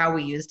was like how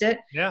we used it.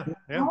 Yeah.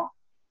 Yeah. Now,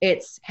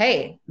 it's,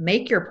 hey,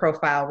 make your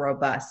profile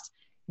robust.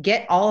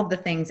 Get all of the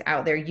things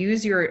out there.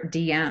 Use your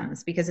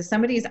DMs because if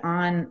somebody's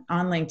on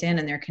LinkedIn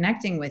and they're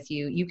connecting with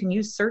you, you can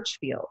use search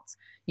fields.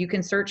 You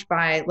can search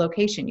by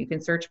location. You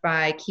can search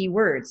by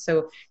keywords.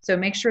 So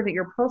make sure that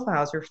your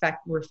profiles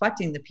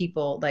reflecting the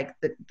people, like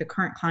the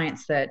current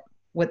clients that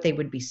what they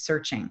would be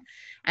searching.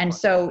 And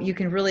so you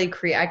can really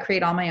I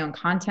create all my own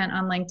content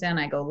on LinkedIn.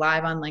 I go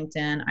live on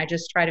LinkedIn. I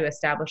just try to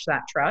establish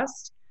that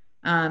trust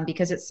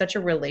because it's such a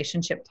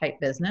relationship type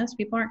business.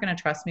 People aren't going to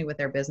trust me with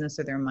their business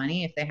or their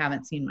money if they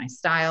haven't seen my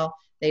style.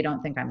 They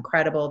don't think I'm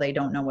credible. They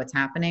don't know what's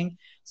happening.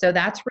 So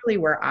that's really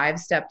where I've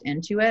stepped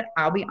into it.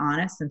 I'll be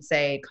honest and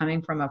say,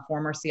 coming from a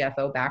former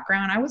CFO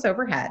background, I was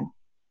overhead.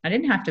 I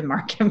didn't have to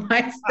market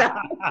myself.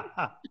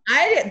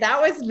 That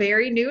was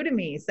very new to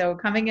me. So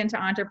coming into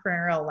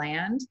entrepreneurial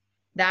land,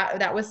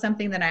 that was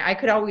something that I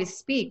could always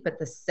speak, but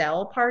the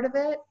sell part of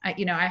it,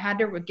 I had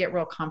to get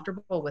real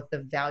comfortable with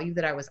the value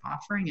that I was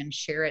offering and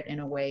share it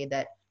in a way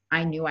that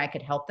I knew I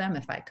could help them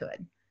if I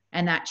could.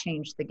 And that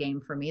changed the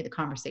game for me. The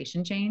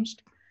conversation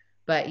changed.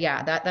 But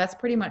yeah, that's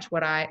pretty much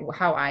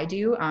how I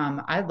do.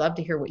 I'd love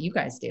to hear what you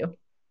guys do.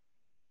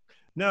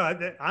 No,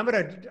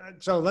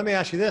 so let me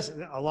ask you this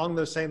along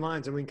those same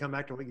lines, and we can come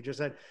back to what you just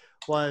said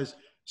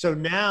so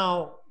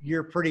now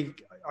you've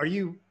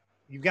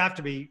got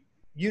to be,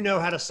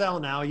 how to sell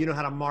now,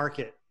 how to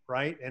market,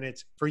 right? And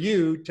it's for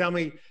you, tell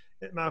me,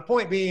 my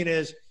point being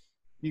is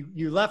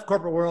you left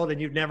corporate world and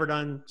you've never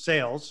done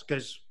sales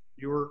because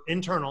you were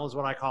internal is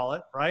what I call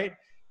it. Right.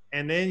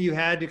 And then you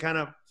had to kind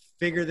of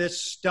figure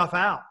this stuff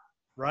out.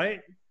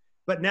 Right.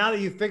 But now that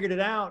you've figured it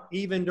out,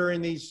 even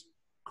during these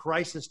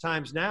crisis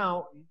times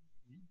now,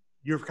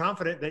 you're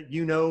confident that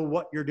you know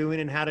what you're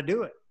doing and how to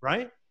do it.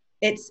 Right.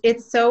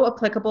 It's so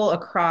applicable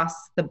across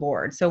the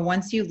board. So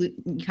once you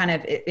kind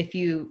of,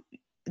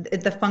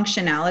 the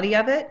functionality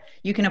of it,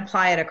 you can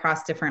apply it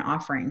across different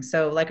offerings.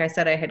 So like I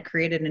said, I had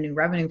created a new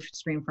revenue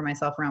stream for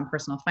myself around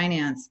personal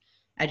finance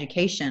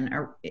education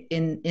or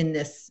in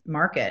this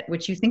market,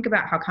 which you think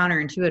about how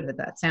counterintuitive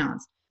that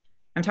sounds.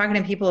 I'm talking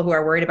to people who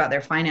are worried about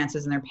their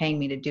finances and they're paying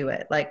me to do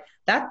it. Like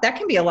that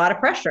can be a lot of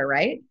pressure,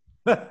 right?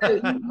 So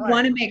you Right.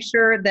 want to make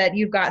sure that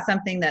you've got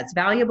something that's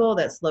valuable,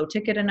 that's low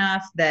ticket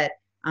enough, that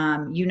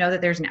that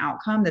there's an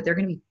outcome, that they're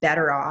going to be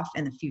better off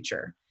in the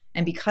future.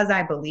 And because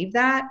I believe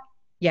that,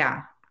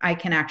 yeah, I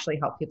can actually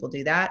help people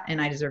do that,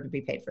 and I deserve to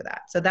be paid for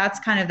that. So that's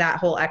kind of that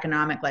whole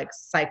economic like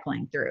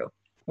cycling through.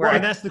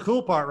 And that's the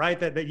cool part, right?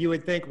 That you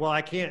would think, well,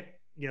 I can't,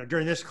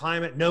 during this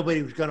climate,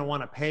 nobody's going to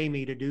want to pay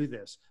me to do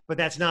this, but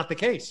that's not the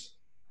case.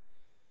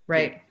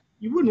 Right.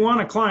 You wouldn't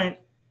want a client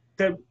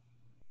that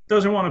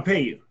doesn't want to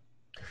pay you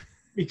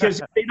because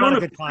if they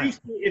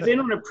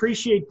don't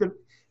appreciate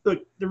the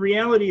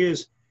reality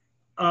is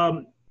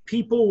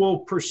people will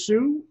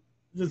pursue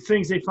the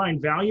things they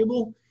find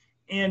valuable,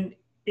 and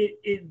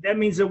that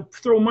means they'll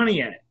throw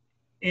money at it.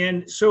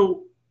 And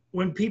so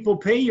when people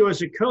pay you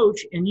as a coach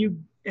and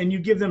you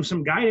give them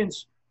some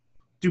guidance,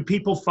 do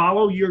people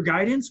follow your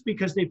guidance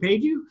because they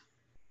paid you?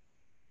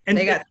 And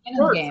they got skin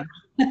in the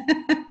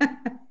game.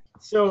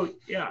 So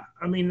yeah,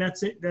 I mean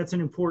that's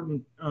an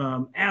important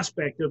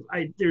aspect of.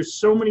 There's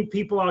so many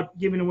people out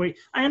giving away.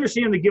 I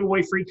understand the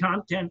giveaway free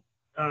content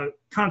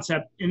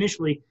concept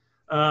initially,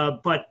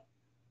 but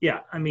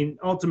yeah, I mean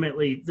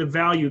ultimately the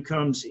value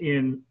comes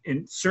in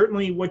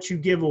certainly what you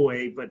give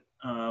away, but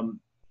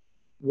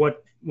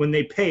when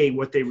they pay,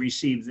 what they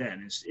receive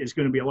then is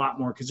going to be a lot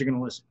more because they're going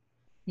to listen.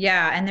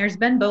 Yeah. And there's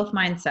been both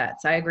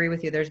mindsets. I agree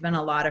with you. There's been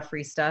a lot of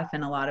free stuff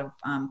and a lot of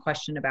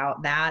question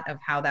about that, of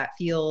how that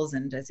feels.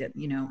 And does it,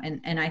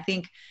 and I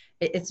think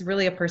it's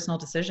really a personal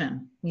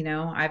decision. You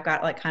know, I've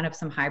got like kind of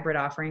some hybrid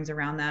offerings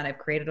around that. I've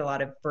created a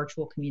lot of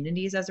virtual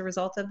communities as a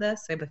result of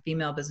this. I have a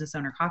female business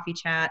owner coffee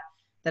chat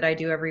that I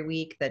do every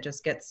week that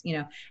just gets, you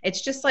know,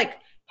 it's just like,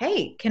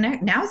 hey,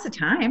 connect. Now's the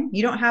time.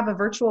 You don't have a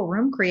virtual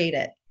room, create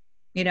it.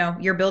 You know,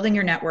 you're building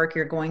your network,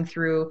 you're going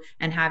through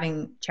and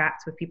having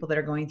chats with people that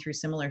are going through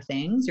similar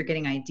things. You're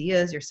getting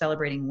ideas, you're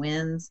celebrating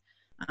wins.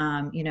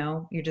 You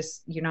know,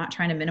 you're not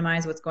trying to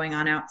minimize what's going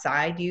on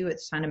outside you.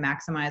 It's trying to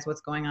maximize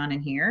what's going on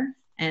in here.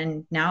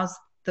 And now's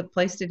the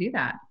place to do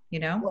that,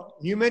 you know? Well,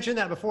 you mentioned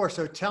that before.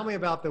 So tell me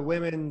about the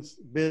women's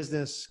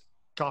business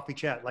coffee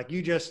chat. Like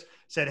you just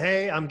said,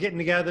 hey, I'm getting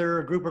together,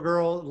 a group of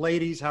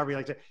ladies, however you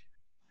like to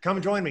come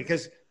join me.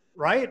 Cause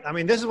right. I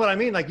mean, this is what I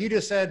mean. Like you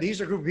just said,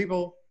 these are a group of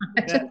people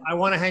that I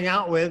want to hang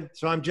out with.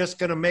 So I'm just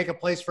going to make a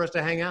place for us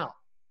to hang out.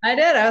 I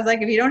did. I was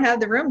like, if you don't have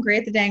the room,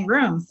 create the dang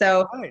room.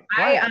 So right.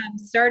 I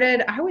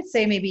started, I would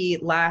say maybe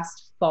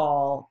last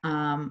fall,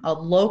 a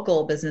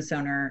local business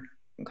owner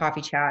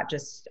coffee chat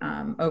just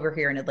over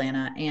here in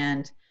Atlanta.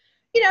 And,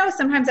 you know,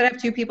 sometimes I'd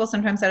have 2 people,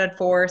 sometimes I'd have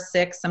 4,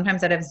 6,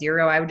 sometimes I'd have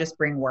 0. I would just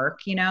bring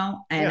work, you know,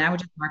 and I would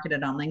just market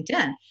it on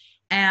LinkedIn.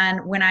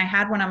 And when I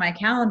had one on my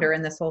calendar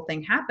and this whole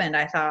thing happened,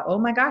 I thought, oh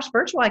my gosh,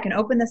 virtual, I can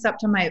open this up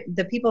to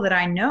the people that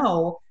I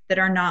know that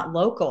are not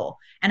local.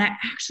 And I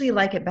actually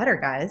like it better,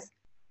 guys.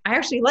 I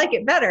actually like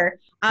it better.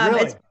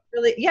 Really? It's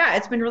really,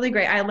 it's been really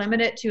great. I limit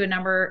it to a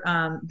number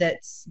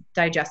that's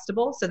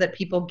digestible so that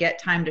people get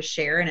time to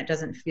share and it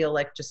doesn't feel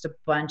like just a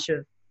bunch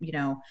of, you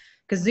know,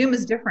 because Zoom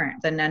is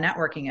different than a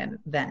networking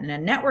event. In a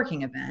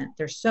networking event,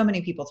 there's so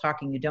many people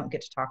talking, you don't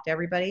get to talk to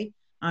everybody.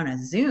 On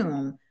a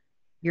Zoom,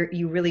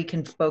 you really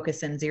can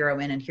focus and zero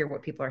in and hear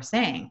what people are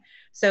saying.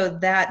 So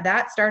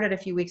that started a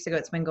few weeks ago.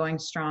 It's been going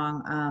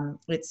strong.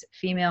 It's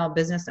female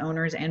business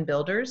owners and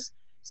builders.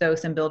 So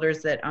some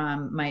builders that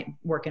might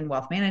work in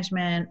wealth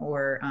management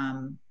or,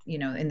 you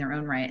know, in their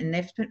own right. And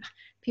they've been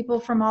people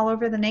from all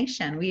over the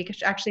nation. We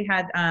actually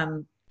had,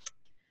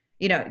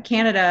 you know,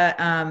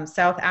 Canada,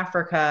 South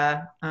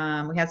Africa.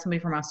 We had somebody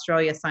from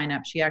Australia sign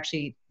up. She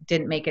actually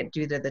didn't make it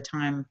due to the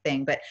time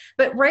thing, but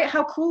right.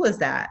 How cool is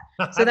that?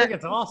 So I think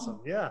it's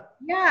awesome. Yeah.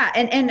 Yeah.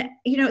 And,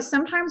 you know,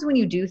 sometimes when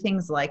you do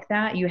things like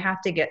that, you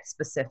have to get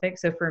specific.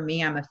 So for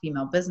me, I'm a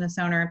female business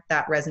owner.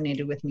 That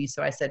resonated with me.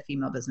 So I said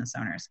female business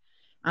owners.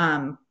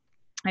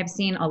 I've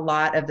seen a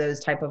lot of those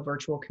type of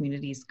virtual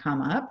communities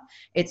come up.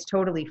 It's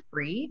totally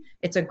free.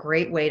 It's a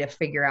great way to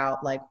figure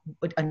out like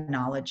a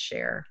knowledge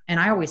share. And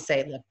I always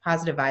say, look,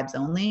 positive vibes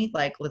only.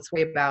 Like, let's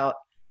worry about,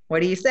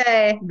 what do you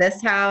say?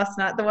 This house,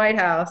 not the White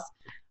House.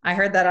 I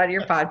heard that on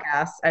your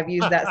podcast. I've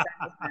used that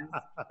several times.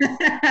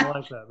 I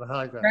like that. I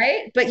like that.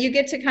 Right? But you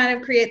get to kind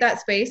of create that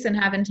space and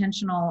have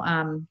intentional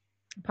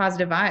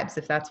positive vibes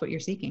if that's what you're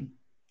seeking.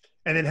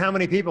 And then how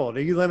many people? Do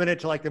you limit it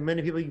to like the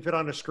many people you can fit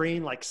on a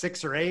screen, like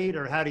 6 or 8,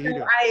 or how do you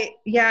do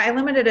it? I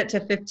limited it to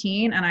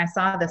 15 and I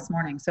saw this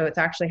morning. So it's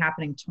actually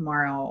happening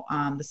tomorrow.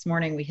 This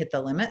morning we hit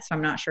the limit. So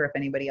I'm not sure if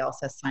anybody else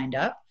has signed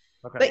up.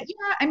 Okay. But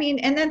yeah, I mean,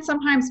 and then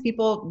sometimes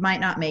people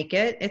might not make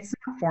it. It's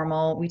not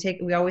formal.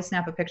 We always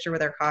snap a picture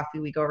with our coffee.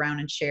 We go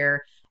around and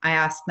share. I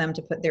ask them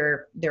to put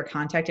their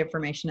contact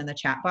information in the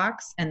chat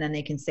box and then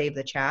they can save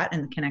the chat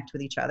and connect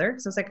with each other.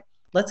 So it's like,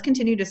 let's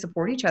continue to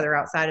support each other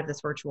outside of this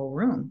virtual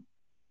room.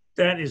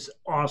 That is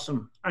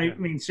awesome. I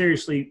mean,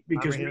 seriously,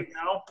 because right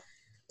now,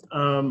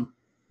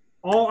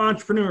 all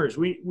entrepreneurs,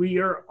 we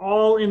are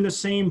all in the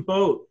same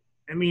boat.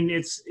 I mean,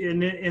 it's in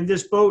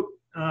this boat,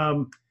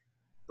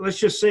 let's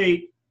just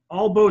say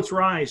all boats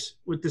rise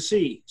with the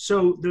sea.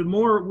 So the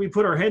more we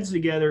put our heads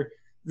together,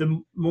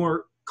 the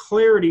more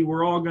clarity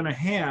we're all going to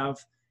have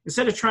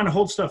instead of trying to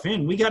hold stuff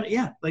in. We got,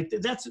 like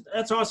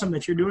that's awesome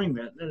that you're doing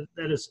that.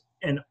 That is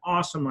an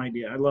awesome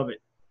idea. I love it.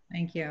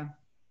 Thank you.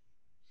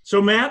 So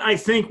Matt, I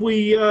think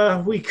we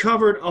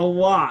covered a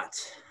lot.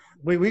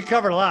 We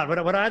covered a lot.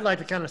 What I'd like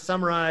to kind of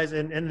summarize,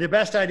 and the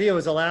best idea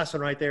was the last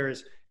one right there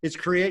is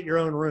create your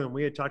own room.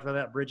 We had talked about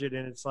that, Bridget,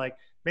 and it's like,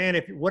 man,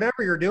 if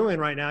whatever you're doing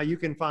right now, you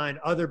can find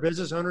other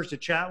business owners to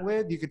chat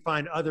with. You could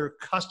find other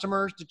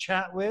customers to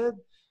chat with.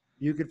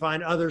 You could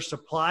find other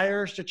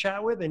suppliers to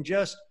chat with, and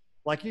just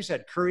like you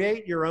said,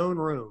 create your own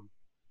room.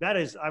 That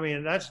is, I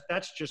mean, that's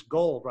just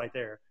gold right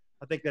there.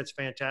 I think that's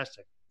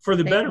fantastic. For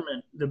the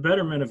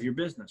betterment of your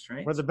business,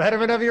 right? For the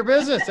betterment of your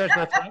business. That's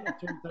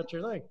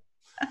your thing.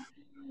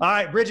 All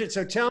right, Bridget.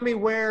 So tell me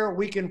where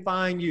we can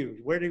find you.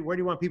 Where do you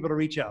want people to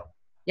reach out?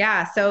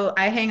 Yeah. So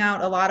I hang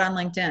out a lot on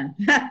LinkedIn,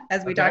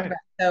 as we talked about.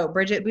 So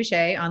Bridget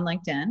Boucher on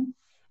LinkedIn.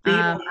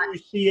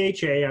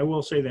 Boucha. I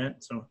will say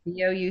that. So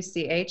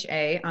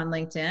Boucha on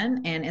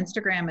LinkedIn, and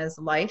Instagram is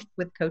Life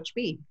with Coach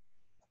B.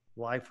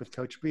 Life with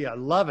Coach B. I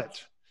love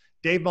it.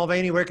 Dave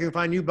Mulvaney, where can we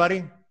find you,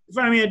 buddy?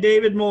 Find me at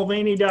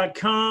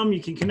davidmulvaney.com.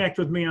 You can connect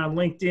with me on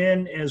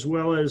LinkedIn, as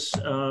well as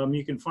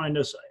you can find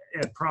us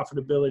at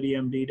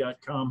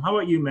profitabilitymd.com. How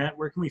about you, Matt?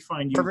 Where can we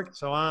find you? Perfect.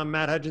 So I'm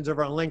Matt Hudgens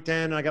over on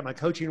LinkedIn. I got my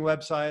coaching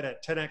website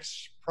at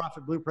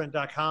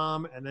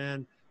 10xprofitblueprint.com. And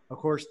then, of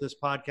course, this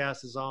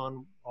podcast is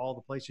on all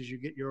the places you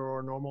get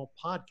your normal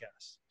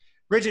podcasts.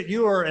 Bridget,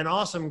 you are an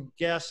awesome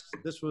guest.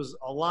 This was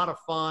a lot of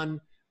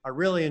fun. I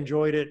really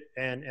enjoyed it,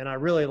 and I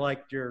really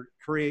liked your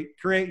create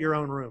your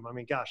own room. I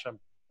mean, gosh,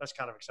 that's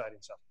kind of exciting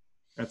stuff.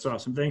 That's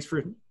awesome. Thanks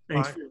for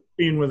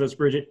being with us,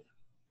 Bridget.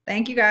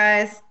 Thank you,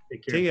 guys.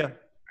 Take care. See ya.